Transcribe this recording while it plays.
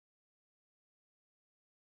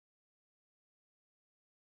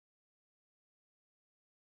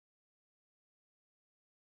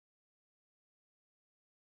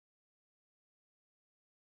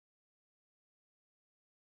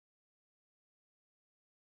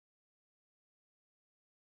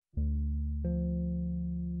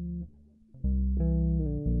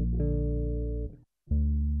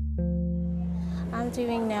I'm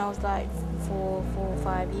doing nails like for 4 or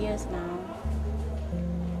 5 years now.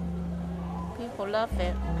 People love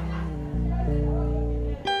it.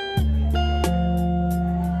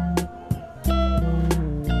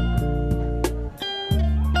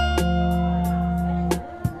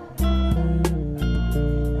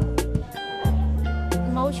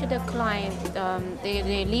 Most of the clients,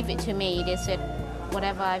 they leave it to me. They said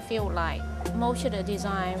whatever I feel like. Most of the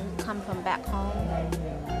design come from back home.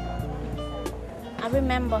 I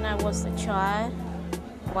remember when I was a child,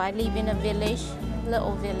 I live in a village,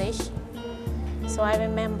 little village. So I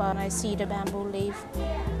remember I see the bamboo leaf.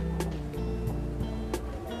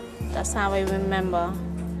 That's how I remember.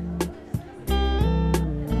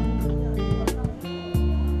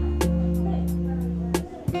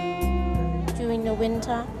 During the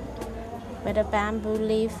winter, where the bamboo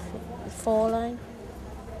leaf is falling,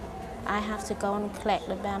 I have to go and collect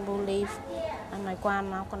the bamboo leaf, and my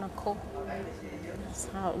grandma gonna cook. That's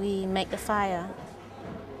how we make the fire.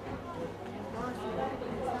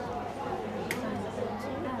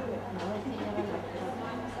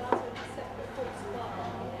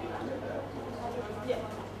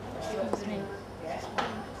 Excuse me.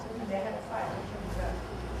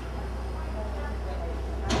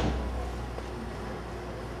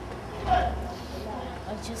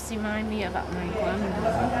 It just reminds me about my grandma.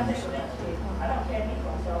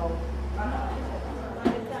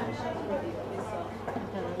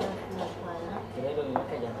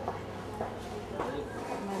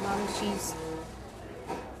 My mom,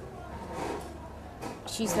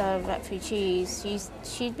 she's a refugee.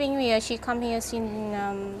 She's been here. She come here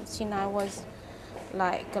since I was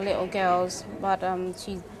like a little girl. But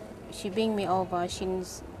she bring me over.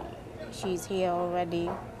 She's here already.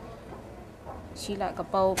 She like a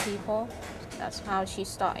bold people. That's how she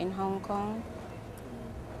start in Hong Kong.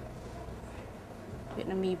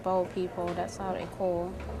 Vietnamese bold people. That's how they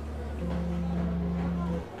call.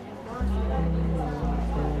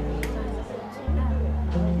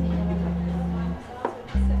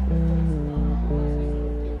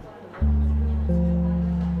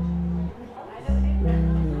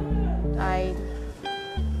 I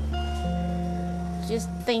just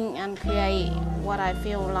think and create what I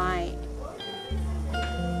feel like,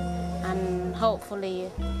 and hopefully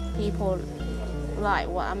people like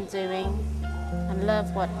what I'm doing and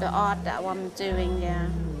love what the art that I'm doing. Yeah.